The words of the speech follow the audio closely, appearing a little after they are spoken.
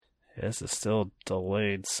This is still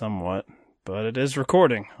delayed somewhat, but it is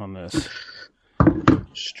recording on this.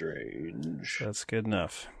 Strange. That's good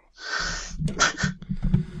enough.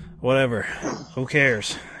 Whatever. Who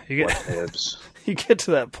cares? You get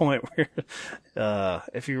to that point where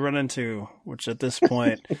if you run into, which at this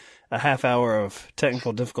point, a half hour of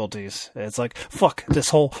technical difficulties, it's like, fuck this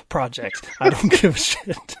whole project. I don't give a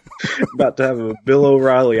shit. About to have a Bill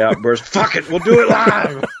O'Reilly outburst. Fuck it, we'll do it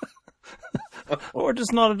live. Or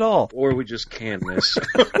just not at all. Or we just can this. The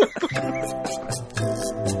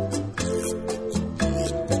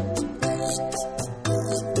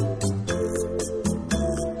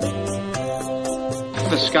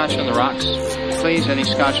scotch on the rocks, please. Any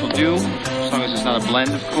scotch will do, as long as it's not a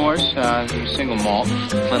blend, of course. Single malt.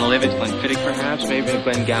 Glenlivet, Glenfiddich, perhaps. Maybe a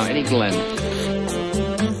Glengow. Any Glen.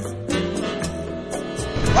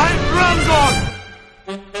 I'm drunk on!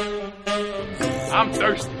 I'm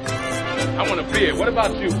thirsty. I want a beer. What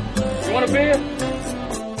about you? You want a beer?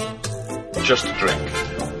 Just a drink.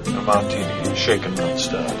 A martini, shaken, not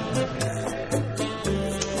stirred.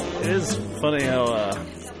 It is funny how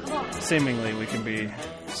seemingly we can be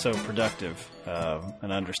so productive,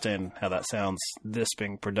 and understand how that sounds, this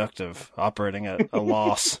being productive, operating at a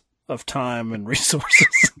loss of time and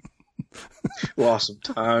resources. Loss of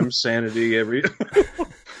time, sanity,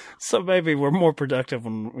 So maybe we're more productive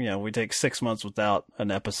when, we take 6 months without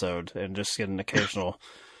an episode and just get an occasional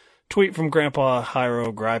tweet from Grandpa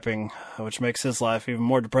Hyro griping, which makes his life even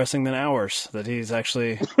more depressing than ours, that he's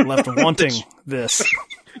actually left wanting this.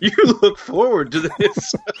 You look forward to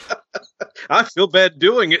this. I feel bad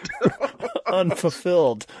doing it.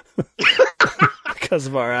 Unfulfilled because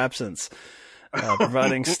of our absence.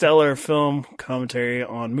 Providing stellar film commentary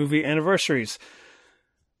on movie anniversaries.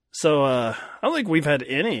 So I don't think we've had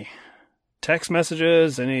any text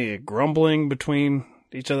messages, any grumbling between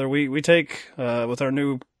each other. We take, with our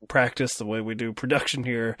new practice, the way we do production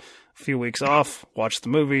here, a few weeks off, watch the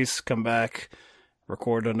movies, come back,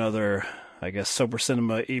 record another, I guess, Sober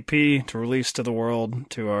Cinema EP to release to the world,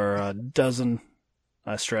 to our dozen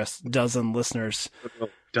listeners. A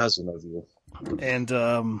dozen of you. And,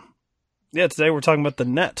 today we're talking about The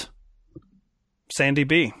Net. Sandy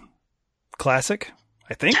B. Classic,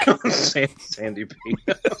 I think. Sandy B.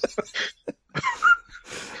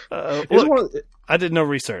 Look, I did no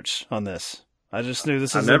research on this. I just knew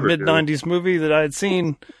this is a mid-90s movie that I had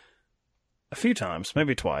seen a few times,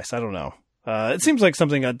 maybe twice. I don't know. It seems like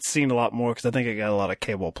something I'd seen a lot more because I think it got a lot of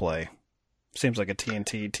cable play. Seems like a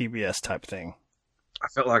TNT, TBS type thing. I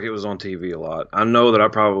felt like it was on TV a lot. I know that I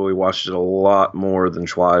probably watched it a lot more than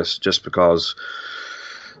twice just because,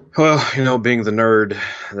 well, being the nerd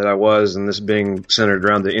that I was and this being centered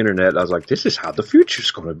around the internet, I was like, this is how the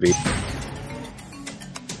future's going to be.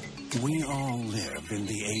 We all live in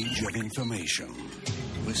the age of information.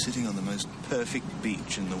 We're sitting on the most perfect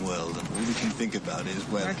beach in the world, and all we can think about is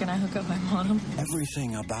where can I hook up my modem?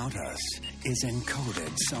 Everything about us is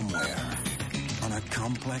encoded somewhere on a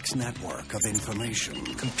complex network of information.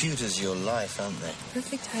 Computers your life, aren't they?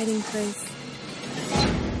 Perfect hiding place.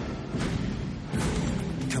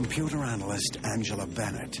 Computer analyst Angela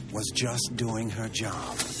Bennett was just doing her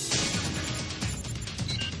job.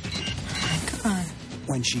 Come on.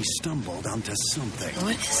 When she stumbled onto something.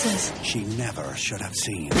 What is this? She never should have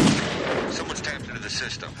seen. Someone's tapped into the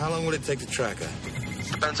system. How long will it take to track her?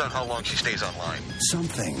 Depends on how long she stays online.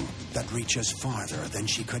 Something that reaches farther than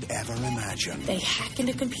she could ever imagine. They hack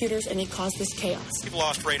into computers and they cause this chaos. We've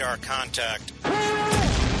lost radar contact.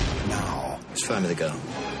 Now, it's time to go.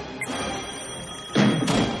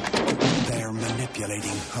 They're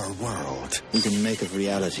manipulating her world. We can make it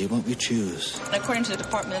reality. What we choose. According to the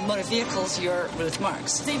Department of Motor Vehicles, you're Ruth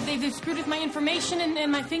Marks. They've screwed with my information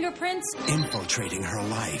and my fingerprints. Infiltrating her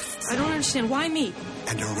life. I don't understand. Why me?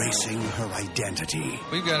 And erasing her identity.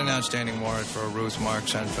 We've got an outstanding warrant for Ruth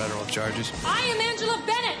Marks on federal charges. I am Angela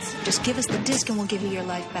Bennett. Just give us the disc and we'll give you your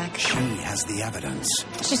life back. She has the evidence.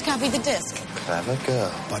 She's copied the disc. Clever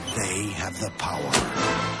girl. But they have the power.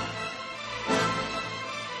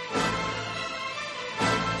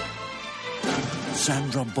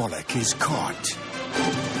 Sandra Bullock is caught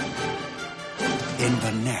in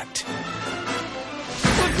the net.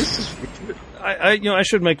 I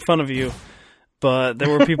should make fun of you, but there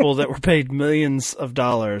were people that were paid millions of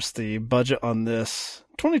dollars. The budget on this,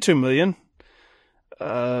 $22 million.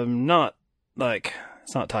 Not like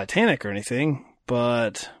it's not Titanic or anything,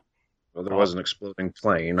 but. Well, there was an exploding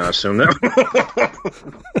plane. I assume that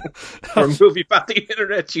for a movie about the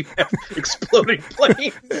internet, you have exploding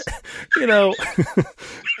planes.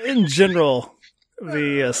 In general,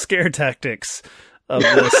 the scare tactics of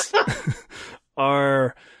this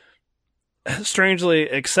are strangely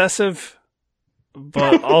excessive,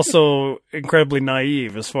 but also incredibly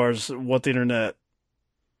naive as far as what the internet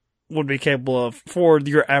would be capable of for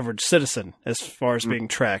your average citizen as far as being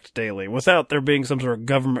tracked daily without there being some sort of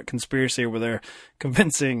government conspiracy where they're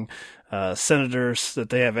convincing senators that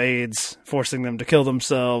they have AIDS, forcing them to kill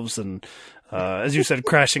themselves, and as you said,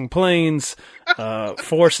 crashing planes,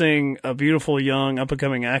 forcing a beautiful young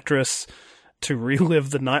up-and-coming actress to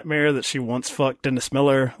relive the nightmare that she once fucked Dennis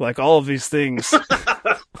Miller. Like, all of these things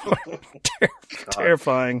are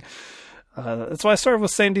terrifying. That's why I started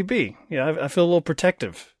with Sandy B. Yeah, I feel a little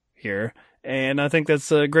protective here, and I think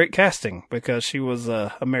that's great casting because she was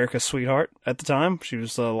America's sweetheart at the time. She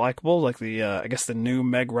was likable, like I guess the new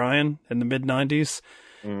Meg Ryan in the mid-90s,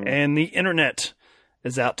 and the internet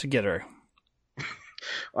is out to get her.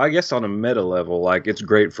 I guess on a meta level, like, it's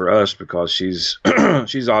great for us because she's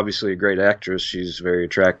she's obviously a great actress. She's very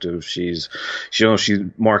attractive. She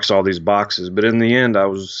marks all these boxes. But in the end, I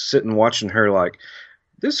was sitting watching her like,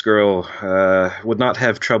 this girl would not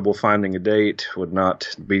have trouble finding a date, would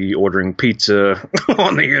not be ordering pizza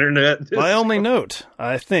on the internet. My only note,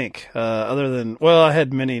 I think, other than, well, I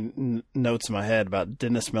had many notes in my head about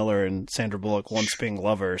Dennis Miller and Sandra Bullock once being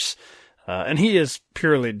lovers. And he is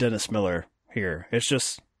purely Dennis Miller here. It's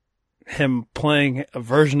just him playing a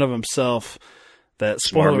version of himself that,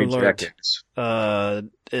 spoiler alert,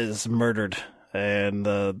 is murdered. And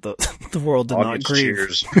the world did not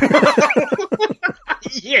grieve.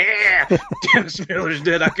 Yeah, Dennis Miller's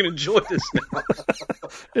dead. I can enjoy this now.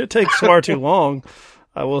 It takes far too long.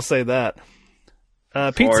 I will say that.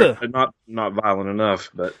 Pizza. Or not violent enough,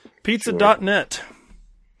 but Pizza.net.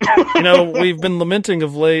 Sure. We've been lamenting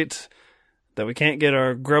of late that we can't get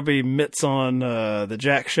our grubby mitts on the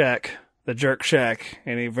Jack Shack, the Jerk Shack,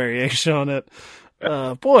 any variation on it.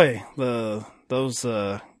 Boy, those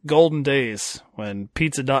golden days when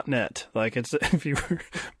Pizza.net, like, it's, if you were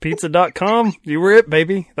Pizza.com, you were it,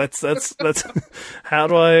 baby. That's how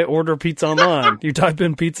do I order pizza online? You type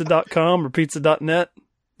in Pizza.com or Pizza.net.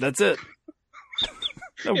 That's it.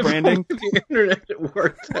 No branding. The internet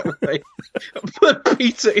worked that way. Put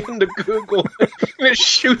pizza into Google and it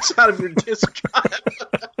shoots out of your disk drive.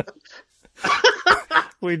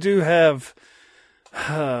 We do have,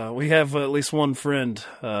 at least one friend,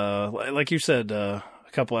 like you said, a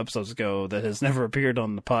couple episodes ago, that has never appeared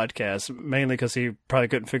on the podcast, mainly because he probably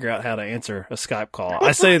couldn't figure out how to answer a Skype call.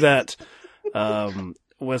 I say that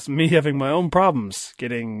with me having my own problems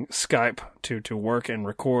getting Skype to work and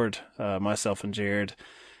record myself and Jared.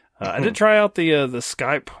 I did try out the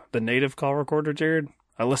Skype, the native call recorder, Jared.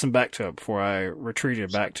 I listened back to it before I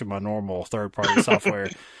retreated back to my normal third-party software.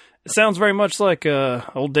 It sounds very much like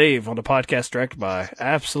old Dave on the podcast directed by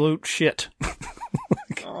Absolute Shit.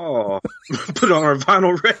 Oh, put on our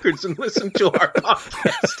vinyl records and listen to our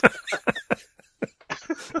podcast.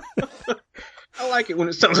 I like it when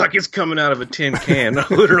it sounds like it's coming out of a tin can, a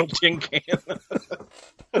literal tin can.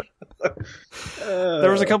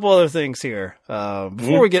 There was a couple other things here.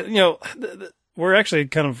 Before we get, we're actually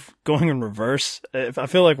kind of going in reverse. I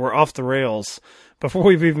feel like we're off the rails before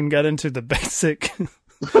we've even got into the basic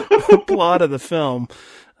plot of the film,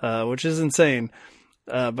 which is insane.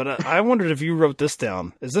 But I wondered if you wrote this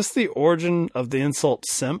down. Is this the origin of the insult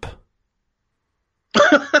simp?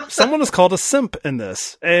 Someone is called a simp in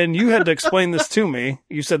this, and you had to explain this to me.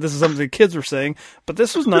 You said this is something the kids were saying, but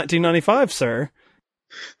this was 1995, sir.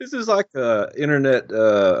 This is like internet,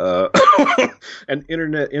 an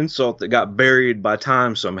internet insult that got buried by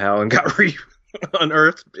time somehow and got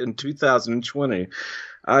unearthed in 2020.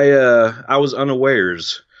 I was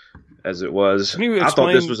unawares, as it was. Can you explain,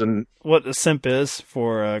 I thought this was what a simp is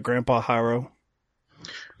for Grandpa Hyro?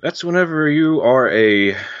 That's whenever you are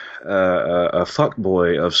a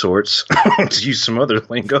fuckboy of sorts, to use some other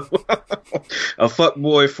lingo. A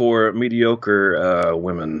fuckboy for mediocre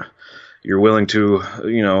women. You're willing to,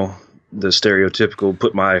 the stereotypical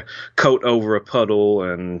put my coat over a puddle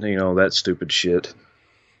and, that stupid shit.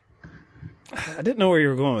 I didn't know where you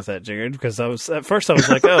were going with that, Jared, because at first I was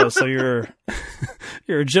like, oh, so you're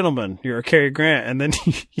a gentleman, you're a Cary Grant, and then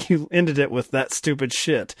you ended it with that stupid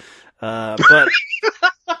shit. But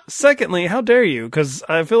secondly, how dare you? Because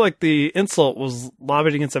I feel like the insult was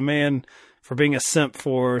lobbied against a man for being a simp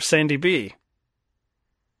for Sandy B.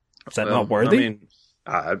 Is that not worthy?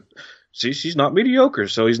 See, she's not mediocre,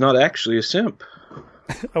 so he's not actually a simp.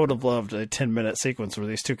 I would have loved a 10-minute sequence where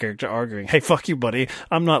these two characters are arguing. Hey, fuck you, buddy.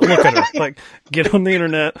 I'm not looking at her. Like, get on the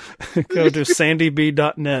internet, go to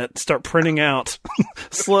sandyb.net, start printing out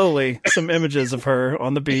slowly some images of her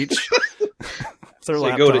on the beach. Their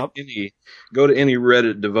laptop. Go to any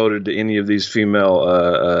Reddit devoted to any of these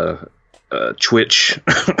female Twitch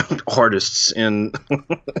artists in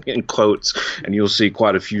quotes, and you'll see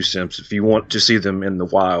quite a few simps if you want to see them in the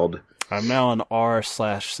wild. I'm now on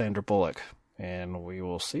r/Sandra Bullock, and we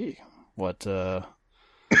will see what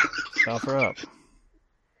offer up.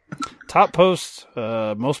 Top post,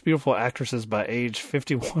 most beautiful actresses by age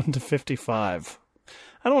 51 to 55.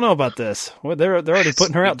 I don't know about this. Well, they're already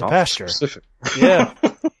putting her out to pasture. Specific. Yeah.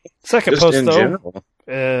 Second Just post, in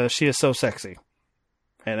though, she is so sexy.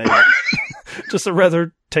 And just a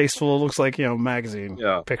rather tasteful, looks like, magazine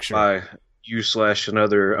picture. By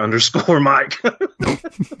you/another_ Mike.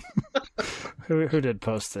 Who did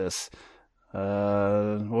post this?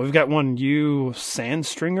 Well, we've got one, you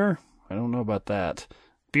Sandstringer. I don't know about that.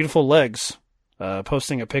 Beautiful legs.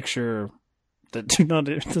 Posting a picture that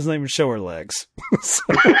doesn't even show her legs.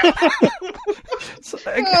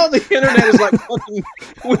 The internet is like fucking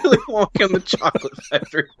Willy Wonka and the Chocolate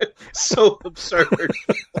Factory. So absurd.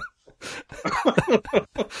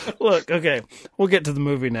 Look, okay, we'll get to the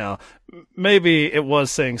movie now. Maybe it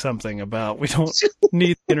was saying something about we don't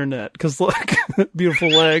need the internet, because look, beautiful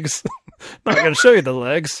legs. Not going to show you the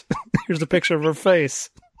legs. Here's a picture of her face.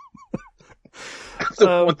 That's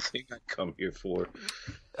the one thing I come here for.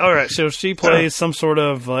 All right, so she plays some sort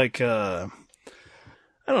of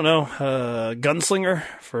gunslinger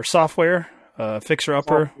for software,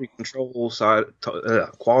 fixer-upper.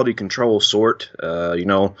 Quality control sort,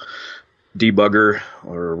 debugger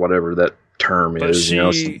or whatever that term is.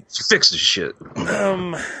 She fixes shit.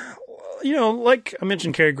 Like I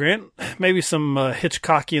mentioned, Cary Grant, maybe some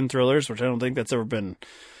Hitchcockian thrillers, which I don't think that's ever been,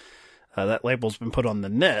 that label's been put on the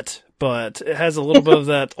net, but it has a little bit of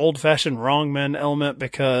that old-fashioned wrong men element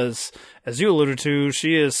because, as you alluded to,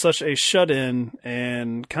 she is such a shut-in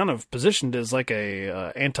and kind of positioned as like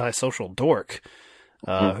a antisocial dork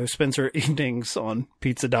who spends her evenings on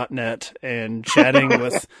pizza.net and chatting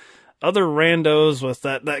with other randos with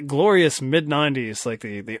that glorious mid-90s, like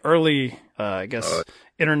the early,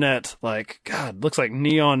 internet, like, God, looks like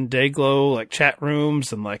neon day glow, like chat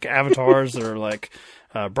rooms and like avatars that are like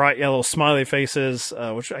bright yellow smiley faces,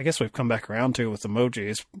 which I guess we've come back around to with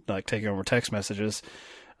emojis, like taking over text messages.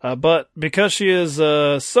 But because she is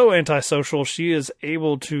so antisocial, she is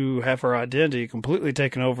able to have her identity completely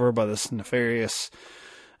taken over by this nefarious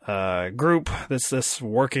group that's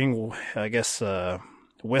working, I guess,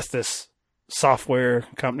 with this software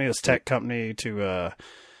company, this tech company, to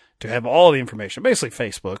have all the information, basically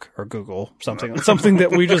Facebook or Google, something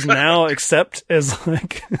that we just now accept as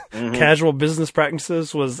like casual business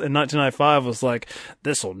practices. Was in 1995 was like,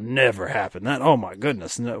 this will never happen. That, oh my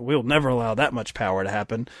goodness, no, we'll never allow that much power to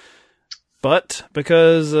happen. But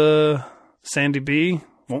because Sandy B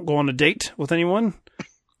won't go on a date with anyone,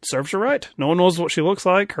 serves her right. No one knows what she looks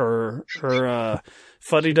like. Her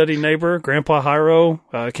fuddy-duddy neighbor, Grandpa Hiro,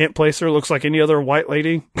 can't place her. Looks like any other white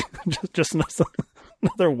lady. just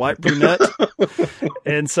another white brunette.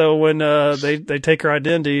 And so when they take her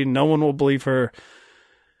identity, no one will believe her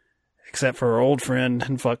except for her old friend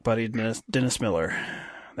and fuck buddy Dennis Miller.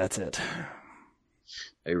 That's it.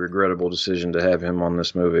 A regrettable decision to have him on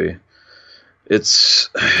this movie. You just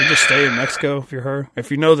stay in Mexico if you're her. If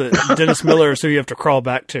you know that Dennis Miller is who you have to crawl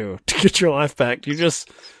back to get your life back, you just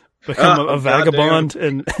become a vagabond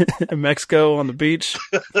in Mexico on the beach.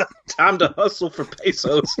 Time to hustle for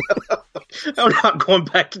pesos. I'm not going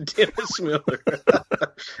back to Dennis Miller.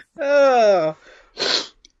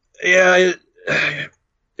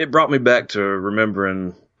 It brought me back to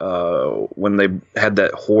remembering when they had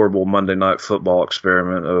that horrible Monday Night Football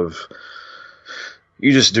experiment of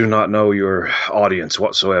you just do not know your audience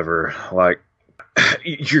whatsoever. Like,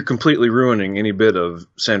 you're completely ruining any bit of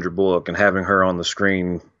Sandra Bullock and having her on the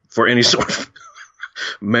screen for any sort of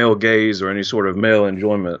male gaze or any sort of male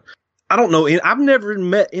enjoyment. I don't know. I've never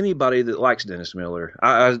met anybody that likes Dennis Miller.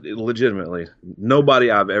 I legitimately, nobody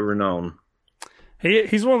I've ever known.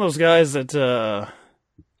 He's one of those guys that,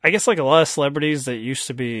 I guess like a lot of celebrities that used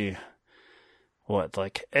to be,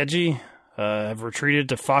 edgy, have retreated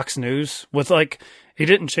to Fox News with he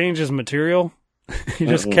didn't change his material. He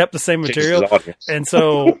just kept the same material. And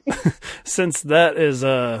so since that is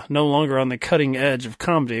no longer on the cutting edge of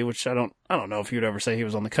comedy, which I don't know if you'd ever say he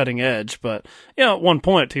was on the cutting edge, but at one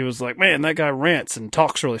point he was like, man, that guy rants and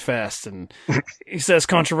talks really fast and he says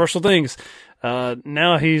controversial things.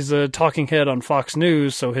 Now he's a talking head on Fox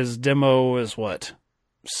News, so his demo is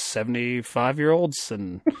 75-year-olds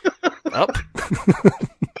and up?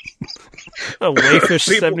 A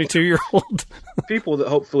waifish 72-year-old. People that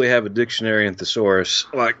hopefully have a dictionary and thesaurus.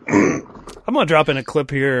 I'm going to drop in a clip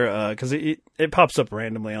here because it pops up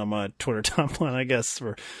randomly on my Twitter timeline, I guess,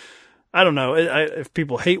 for I don't know if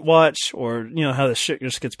people hate watch or, you know, how this shit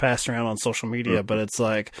just gets passed around on social media, but it's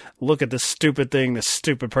like, look at this stupid thing this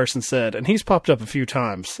stupid person said. And he's popped up a few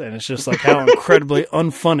times, and it's just like, how incredibly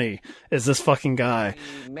unfunny is this fucking guy?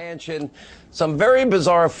 Mansion, some very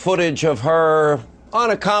bizarre footage of her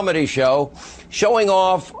on a comedy show showing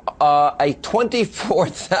off a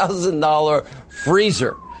 $24,000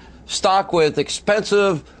 freezer stocked with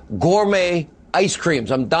expensive gourmet ice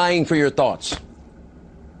creams. I'm dying for your thoughts.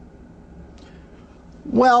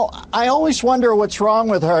 Well, I always wonder what's wrong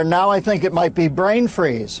with her. Now I think it might be brain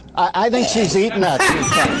freeze. I think she's eaten that too much.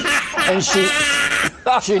 And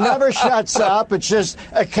she never shuts up. It's just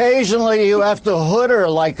occasionally you have to hood her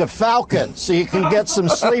like a falcon so you can get some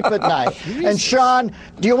sleep at night. And Sean,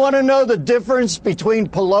 do you want to know the difference between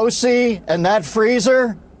Pelosi and that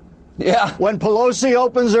freezer? Yeah. When Pelosi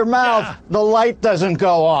opens her mouth, the light doesn't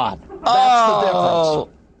go on. That's the difference.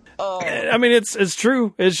 I mean, it's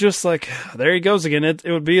true. It's just like, there he goes again. It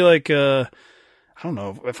would be like, I don't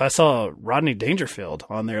know, if I saw Rodney Dangerfield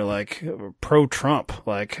on there, like pro-Trump,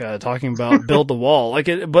 like talking about build the wall, like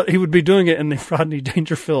but he would be doing it in the Rodney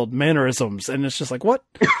Dangerfield mannerisms, and it's just like, what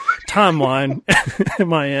timeline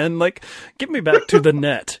am I in? Like, get me back to the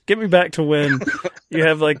net. Get me back to when you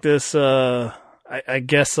have like this, I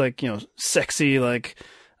guess, like, you know, sexy, like,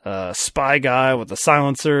 spy guy with a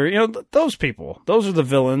silencer, you know, those people, those are the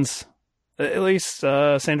villains. At least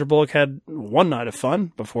Sandra Bullock had one night of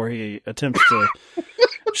fun before he attempts to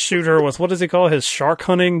shoot her with, what does he call his shark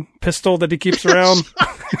hunting pistol that he keeps around?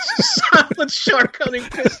 Silent shark hunting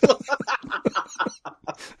pistol.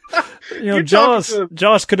 You know,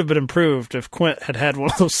 Jaws could have been improved if Quint had one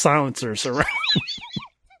of those silencers around.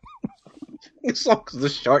 As long as the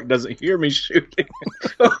shark doesn't hear me shooting.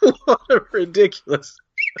 What ridiculous.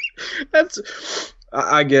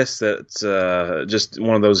 I guess that's just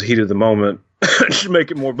one of those heat of the moment. To make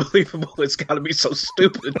it more believable, it's got to be so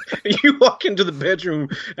stupid. You walk into the bedroom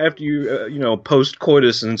after you, post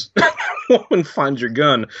coitus, and woman finds your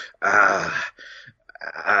gun. A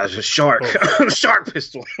shark, shark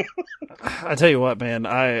pistol. I tell you what, man,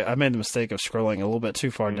 I made the mistake of scrolling a little bit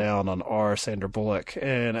too far down on our Sandra Bullock,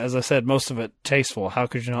 and as I said, most of it tasteful. How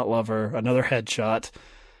could you not love her? Another headshot,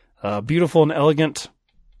 beautiful and elegant.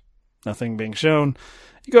 Nothing being shown.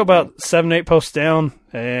 You go about 7-8 posts down,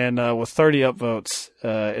 and with 30 upvotes,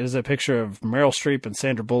 it is a picture of Meryl Streep and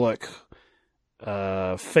Sandra Bullock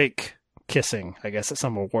fake kissing, I guess, at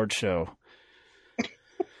some award show.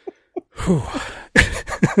 Whew.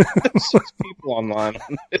 There's 6 people online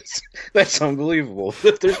on this. That's unbelievable.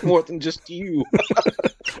 There's more than just you.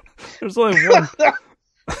 There's only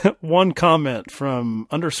one comment from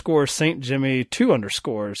 _Saint Jimmy 2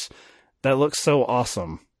 underscores. That looks so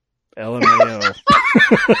awesome. LMAO.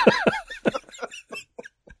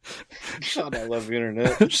 God, I love the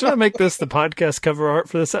internet. Should I make this the podcast cover art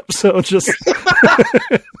for this episode? Just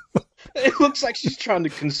it looks like she's trying to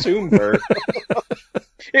consume her.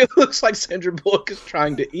 It looks like Sandra Bullock is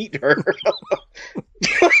trying to eat her.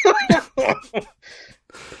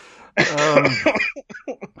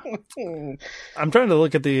 I'm trying to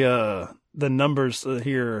look at the numbers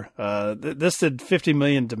here. This did 50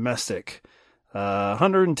 million domestic.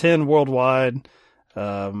 110 worldwide.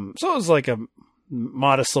 So it was like a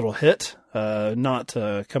modest little hit, not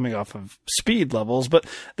coming off of Speed levels, but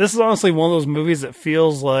this is honestly one of those movies that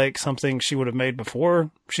feels like something she would have made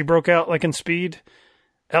before she broke out, like in Speed.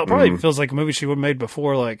 It probably feels like a movie she would have made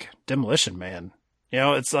before, like Demolition Man. You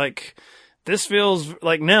know, it's like, this feels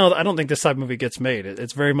like, now I don't think this type of movie gets made.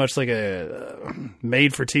 It's very much like a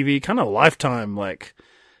made for TV kind of Lifetime, like,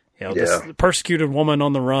 you know, this persecuted woman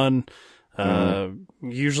on the run.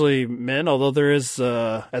 Usually men, although there is,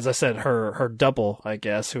 as I said, her double, I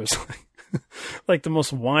guess, who is like the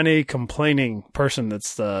most whiny, complaining person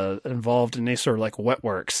that's involved in any sort of like wet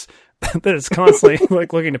works that is constantly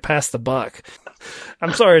like looking to pass the buck.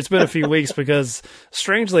 I'm sorry, it's been a few weeks because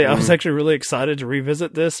strangely, I was actually really excited to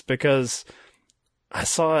revisit this because I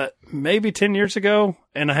saw it maybe 10 years ago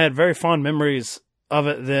and I had very fond memories of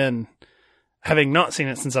it then, having not seen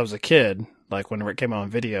it since I was a kid. Like whenever it came out on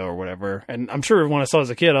video or whatever. And I'm sure when I saw it as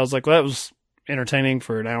a kid, I was like, well, that was entertaining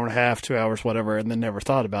for an hour and a half, 2 hours, whatever, and then never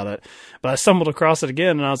thought about it. But I stumbled across it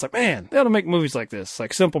again and I was like, man, they ought to make movies like this.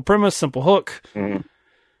 Like simple premise, simple hook. I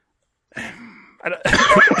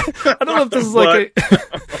don't know if this is like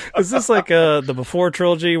is this like the Before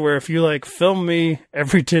trilogy where if you like film me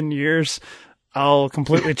every 10 years, I'll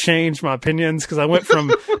completely change my opinions? Because I went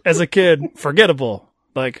from, as a kid, forgettable.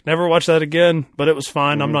 Like, never watch that again, but it was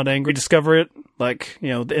fine. I'm not angry. Discover it, like, you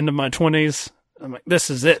know, the end of my 20s. I'm like, this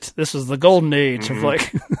is it. This is the golden age of,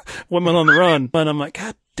 like, women on the run. And I'm like,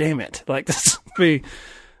 God damn it. Like, this would be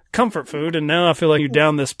comfort food, and now I feel like you're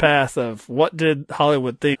down this path of what did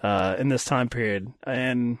Hollywood think in this time period,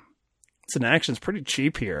 and it's an action's pretty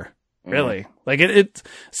cheap here, really. Like it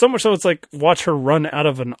so much so it's like watch her run out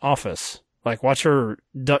of an office, like watch her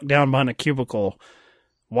duck down behind a cubicle,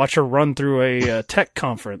 watch her run through a tech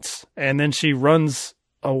conference, and then she runs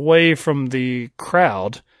away from the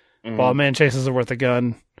crowd while a man chases her with a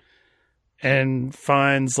gun and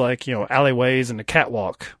finds like, you know, alleyways and a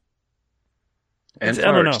catwalk. And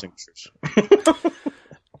I don't know.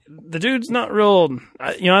 The dude's not real,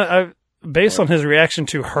 I based on his reaction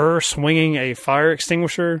to her swinging a fire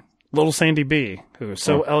extinguisher, little Sandy B, who is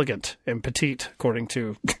so elegant and petite, according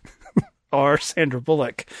to our Sandra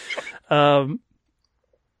Bullock.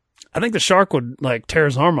 I think the shark would like tear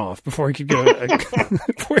his arm off before he could get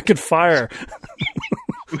before he could fire.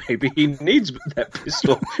 Maybe he needs that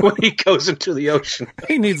pistol when he goes into the ocean.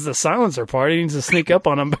 He needs the silencer part. He needs to sneak up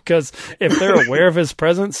on him because if they're aware of his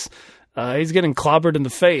presence, he's getting clobbered in the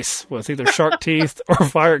face with either shark teeth or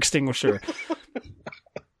fire extinguisher.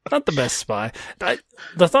 Not the best spy.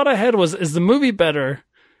 The thought I had was, is the movie better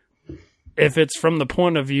if it's from the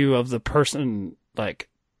point of view of the person like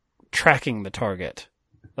tracking the target?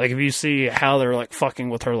 Like if you see how they're like fucking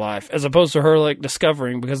with her life, as opposed to her like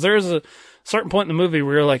discovering, because there's a certain point in the movie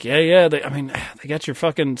where you're like, they got your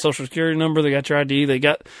fucking social security number, they got your ID, they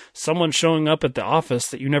got someone showing up at the office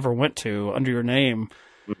that you never went to under your name.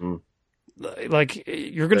 Mm-hmm. Like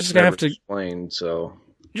you're just gonna have to explain. So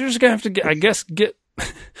you're just gonna have to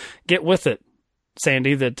get with it,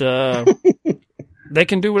 Sandy. That they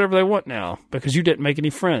can do whatever they want now because you didn't make any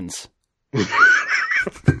friends.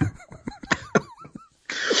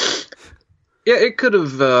 Yeah, it could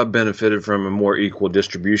have benefited from a more equal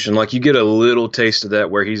distribution. Like you get a little taste of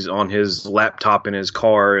that where he's on his laptop in his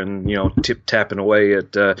car and, you know, tip-tapping away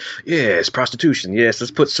at, yes, prostitution. Yes,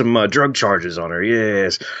 let's put some drug charges on her.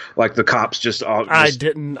 Yes. Like the cops just... I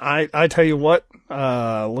tell you what,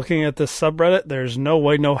 looking at this subreddit, there's no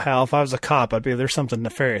way, no how. If I was a cop, I'd be, there's something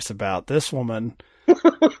nefarious about this woman.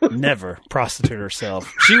 Never prostitute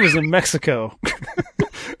herself. She was in Mexico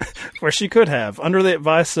where she could have, under the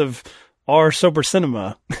advice of our sober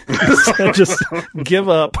cinema, just give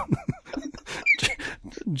up.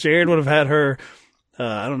 Jared would have had her,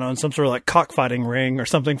 I don't know, in some sort of like cockfighting ring or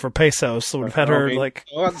something for pesos. So would have had her like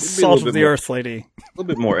salt of the earth lady. A little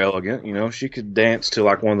bit more elegant, you know. She could dance to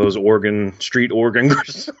like one of those street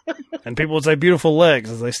organs. And people would say beautiful legs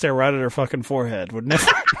as they stare right at her fucking forehead. Would never.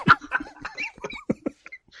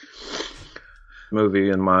 Movie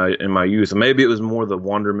in my youth. Maybe it was more the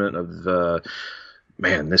wonderment of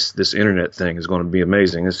man, this internet thing is going to be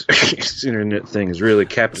amazing. This internet thing has really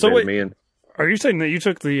captivated me. And are you saying that you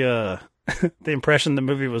took the impression the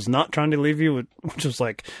movie was not trying to leave you, which was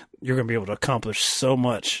like, you're going to be able to accomplish so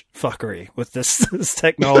much fuckery with this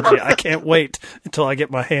technology. I can't wait until I get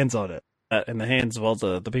my hands on it. In the hands of all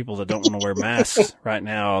the people that don't want to wear masks right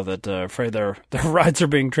now, that are afraid their rights are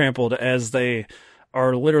being trampled as they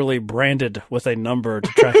are literally branded with a number to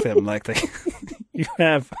track them. Like you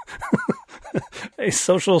have a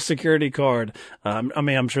social security card.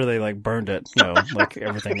 I'm sure they like burned it, you know, like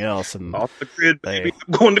everything else. And off the grid, baby.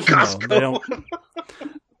 I'm going to Costco. They don't.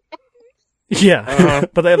 Yeah,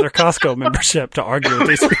 but they have their Costco membership to argue with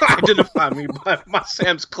these people. Identify me by my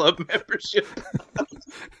Sam's Club membership.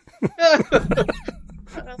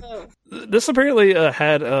 This apparently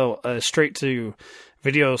had a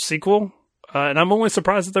straight-to-video sequel, and I'm only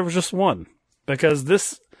surprised that there was just one, because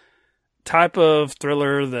this type of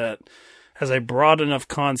thriller that has a broad enough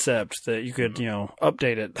concept that you could, you know,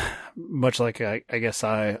 update it, much like I guess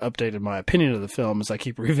I updated my opinion of the film as I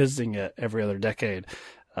keep revisiting it every other decade.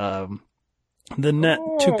 The Net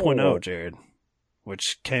 2.0, Jared,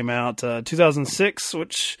 which came out 2006,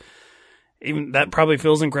 which even that probably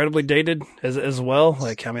feels incredibly dated as well.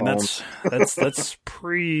 Like, I mean, that's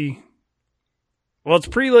pre, well, it's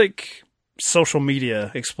pre like social media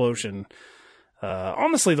explosion.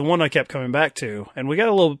 Honestly, the one I kept coming back to, and we got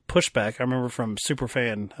a little pushback, I remember, from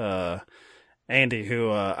superfan Andy, who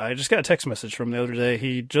I just got a text message from the other day.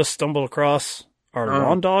 He just stumbled across our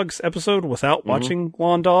Lawn Dogs episode without watching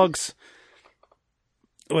Lawn Dogs,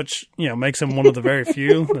 which, you know, makes him one of the very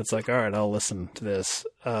few that's like, all right, I'll listen to this.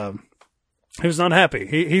 He was not happy.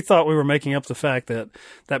 He thought we were making up the fact that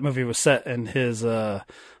that movie was set in his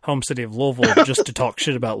home city of Louisville just to talk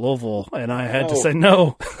shit about Louisville, and I had to say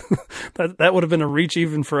no. that would have been a reach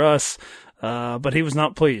even for us. But he was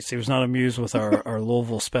not pleased. He was not amused with our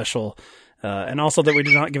Louisville special, and also that we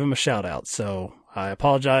did not give him a shout out. So I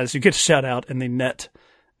apologize. You get a shout out in the Net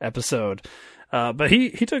episode. But he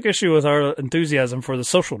took issue with our enthusiasm for The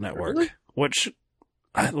Social Network, which,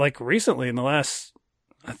 like, recently in the last,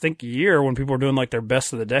 I think, year when people were doing like their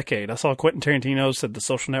best of the decade. I saw Quentin Tarantino said The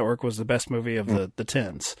Social Network was the best movie of the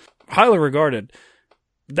 10s. Highly regarded.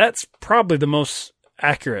 That's probably the most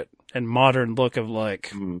accurate and modern look of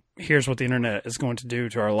like, here's what the internet is going to do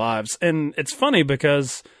to our lives. And it's funny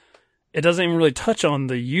because it doesn't even really touch on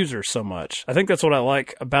the user so much. I think that's what I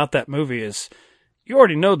like about that movie is you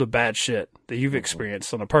already know the bad shit that you've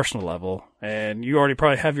experienced on a personal level, and you already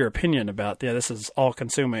probably have your opinion about, this is all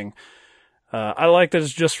consuming. I like that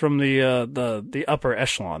it's just from the upper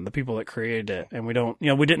echelon, the people that created it, and we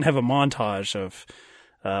didn't have a montage of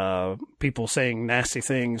people saying nasty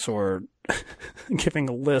things or giving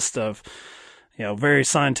a list of, very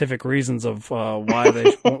scientific reasons of why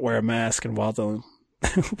they won't wear a mask and why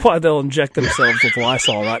they'll inject themselves with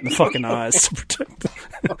Lysol right in the fucking eyes to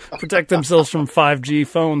protect themselves from 5G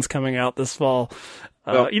phones coming out this fall.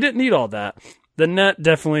 You didn't need all that. The net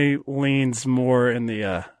definitely leans more in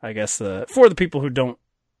the, for the people who don't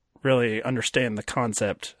really understand the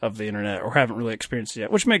concept of the internet or haven't really experienced it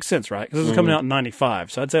yet, which makes sense, right? Because it was coming out in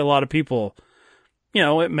 95. So I'd say a lot of people,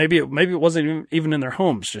 maybe it wasn't even in their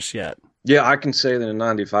homes just yet. Yeah, I can say that in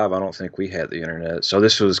 95, I don't think we had the internet. So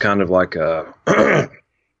this was kind of like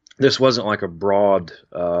this wasn't like a broad,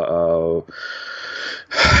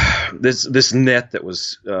 this net that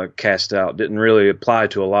was cast out didn't really apply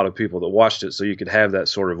to a lot of people that watched it. So you could have that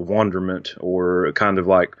sort of wonderment or kind of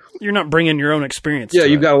like. You're not bringing your own experience. Yeah,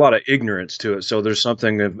 you've got a lot of ignorance to it. So there's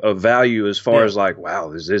something of value as far as like,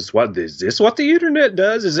 wow, is this what the internet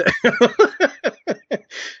does? Is it?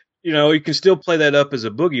 You can still play that up as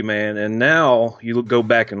a boogeyman, and now you go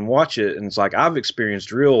back and watch it, and it's like I've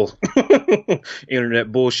experienced real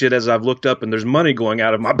internet bullshit as I've looked up, and there's money going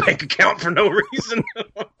out of my bank account for no reason.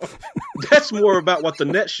 That's more about what the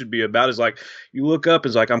net should be about. Is like you look up,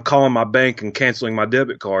 it's like I'm calling my bank and canceling my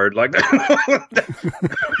debit card. Like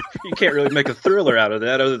you can't really make a thriller out of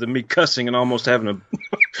that, other than me cussing and almost having a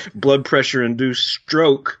blood pressure induced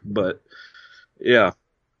stroke. But yeah,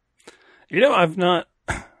 I've not.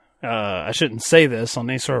 I shouldn't say this on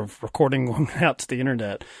any sort of recording going out to the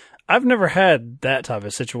internet. I've never had that type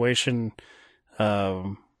of situation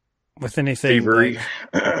with anything. Thievery.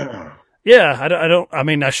 Yeah, I don't. I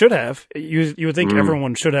mean, I should have. You would think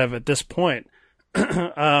everyone should have at this point.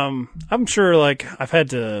 I'm sure. Like I've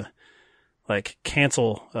had to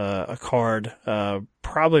cancel a card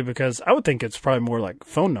probably because I would think it's probably more like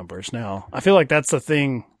phone numbers now. I feel like that's the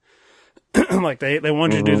thing. Like they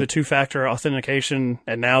wanted you to do the 2-factor authentication,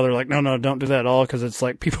 and now they're like, no, don't do that at all, because it's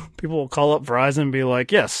like people will call up Verizon and be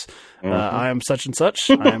like, yes, I am such and such,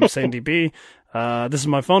 I am Sandy B. This is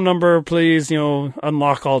my phone number. Please,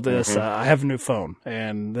 unlock all this. I have a new phone,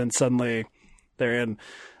 and then suddenly they're in.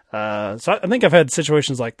 So I think I've had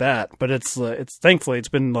situations like that, but it's thankfully it's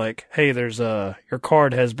been like, hey, there's your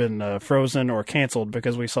card has been frozen or canceled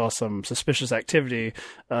because we saw some suspicious activity.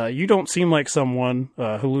 You don't seem like someone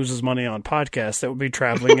who loses money on podcasts that would be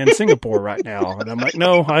traveling in Singapore right now. And I'm like,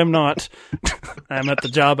 no, I'm not. I'm at the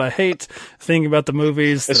job I hate, thinking about the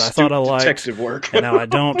movies that I thought I liked, detective work, and now I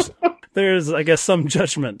don't. There's, I guess, some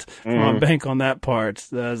judgment from our bank on that part.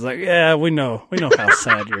 I was like, yeah, we know how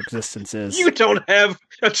sad your existence is. You don't have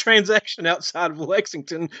a transaction outside of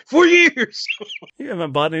Lexington for years. You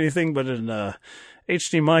haven't bought anything but an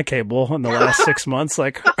HDMI cable in the last 6 months.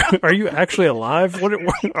 Like, are you actually alive? What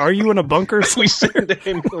are you in a bunker? We send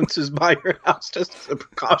ambulances by your house just as a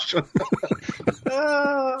precaution.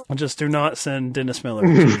 Just do not send Dennis Miller.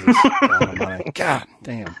 Jesus. God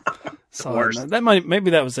damn. Sorry,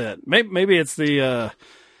 maybe that was it. Maybe it's the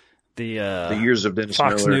years of Dennis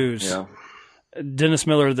Fox Miller. News. Yeah. Dennis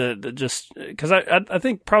Miller that just, because I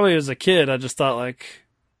think probably as a kid I just thought like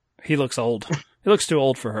he looks old. He looks too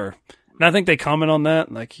old for her, and I think they comment on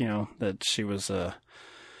that, like that she was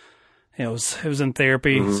it was in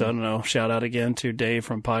therapy. So I don't know. Shout out again to Dave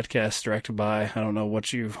from Podcast Directed By. I don't know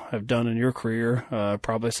what you have done in your career.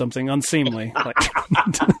 Probably something unseemly, like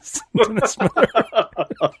Dennis Miller.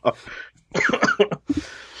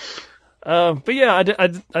 But yeah,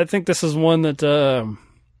 I think this is one that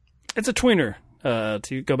it's a tweener.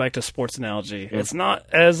 To go back to sports analogy, it's not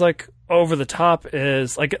as like over the top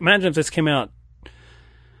as like, imagine if this came out.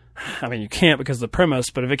 I mean, you can't because of the premise,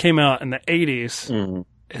 but if it came out in the 80s,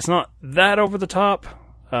 it's not that over the top.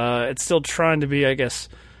 It's still trying to be, I guess,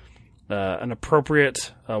 an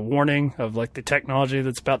appropriate warning of like the technology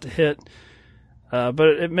that's about to hit. But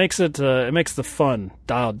it makes the fun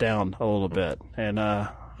dialed down a little bit, and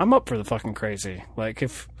I'm up for the fucking crazy. Like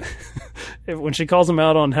if when she calls him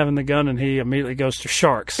out on having the gun and he immediately goes to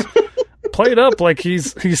sharks, play it up like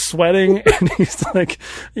he's sweating and he's like,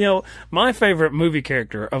 my favorite movie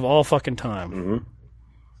character of all fucking time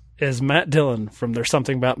is Matt Dillon from There's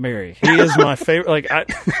Something About Mary. He is my favorite. Like,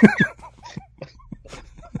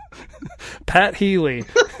 Pat Healy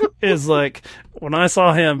is like, when I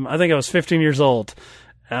saw him, I think I was 15 years old,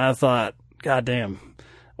 and I thought, God damn,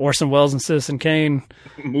 Orson Welles and Citizen Kane.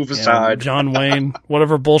 Move aside. John Wayne,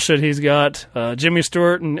 whatever bullshit he's got. Jimmy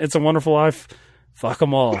Stewart and It's a Wonderful Life. Fuck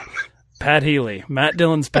them all. Pat Healy. Matt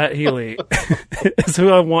Dillon's Pat Healy is who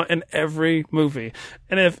I want in every movie.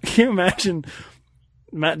 And if you imagine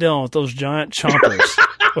Matt Dillon with those giant chompers,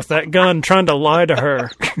 with that gun trying to lie to her,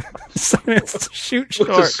 so it's to shoot With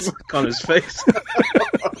the sharks. smirk on his face.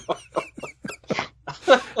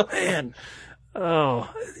 Man. Oh,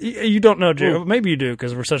 you don't know, Joe. Maybe you do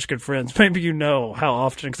because we're such good friends. Maybe you know how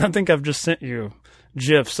often, because I think I've just sent you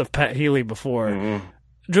GIFs of Pat Healy before,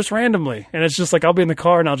 just randomly. And it's just like, I'll be in the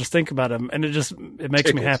car and I'll just think about him. And it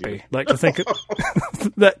makes me happy. You. Like to think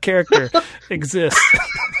that character exists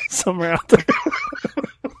somewhere out there.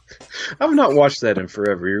 I've not watched that in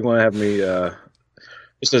forever. You're going to have me,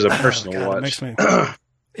 just as a personal watch. It makes me,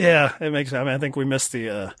 yeah, it makes me, I mean, I think we missed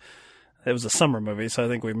the, it was a summer movie, so I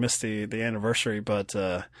think we missed the anniversary, but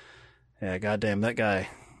yeah, goddamn, that guy,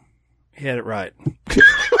 he had it right.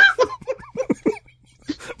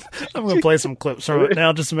 I'm going to play some clips from it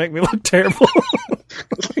now just to make me look terrible.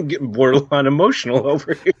 I'm getting borderline emotional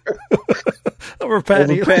over here. Over Pat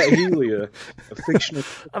Healy. Pat Healy, a fictional.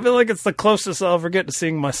 I feel like it's the closest I'll ever get to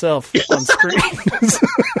seeing myself on screen.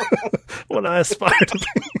 What I aspire to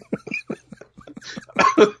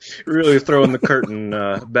be. Really throwing the curtain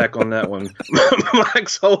back on that one.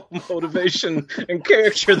 Mike's whole motivation and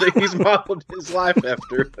character that he's modeled his life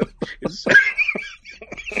after.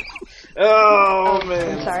 Oh,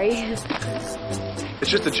 man. I'm sorry. It's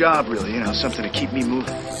just a job, really, something to keep me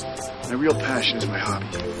moving. My real passion is my hobby.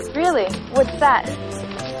 Really? What's that?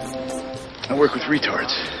 I work with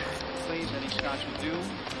retards.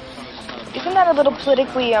 Isn't that a little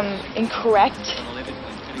politically incorrect?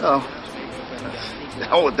 Oh. The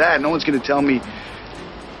hell with that. No one's going to tell me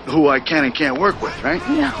who I can and can't work with, right?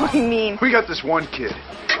 No, I mean... We got this one kid,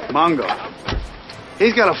 Mongo.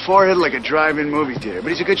 He's got a forehead like a drive-in movie theater, but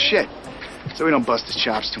he's a good shit. So we don't bust his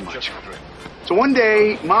chops too much. So one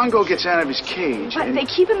day, Mongo gets out of his cage. What, they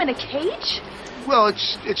keep him in a cage? Well,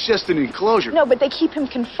 it's just an enclosure. No, but they keep him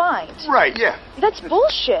confined. Right, yeah. That's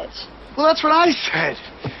bullshit. Well, that's what I said.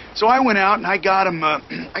 So I went out and I got him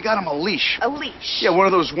a leash. A leash? Yeah, one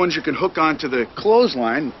of those ones you can hook onto the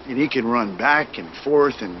clothesline, and he can run back and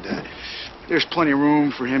forth, and there's plenty of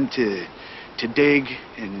room for him to dig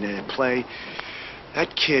and play.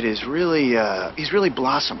 That kid is really, he's really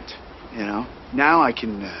blossomed, Now I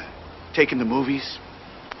can take him to movies,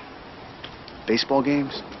 baseball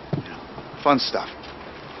games, fun stuff.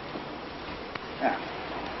 Yeah.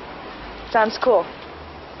 Sounds cool.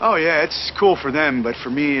 Oh, yeah, it's cool for them, but for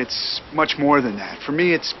me, it's much more than that. For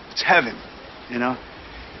me, it's heaven,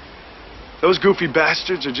 Those goofy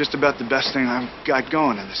bastards are just about the best thing I've got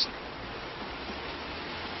going in this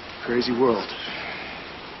crazy world.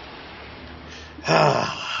 Well,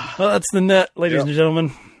 that's the net, ladies and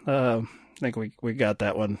gentlemen. I think we got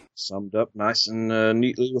that one. Summed up nice and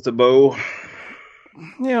neatly with a bow.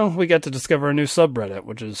 We got to discover a new subreddit,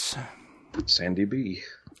 which is... Sandy B.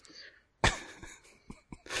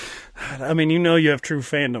 I mean, you have true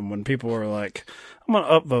fandom when people are like, I'm going to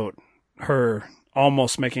upvote her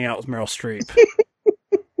almost making out with Meryl Streep.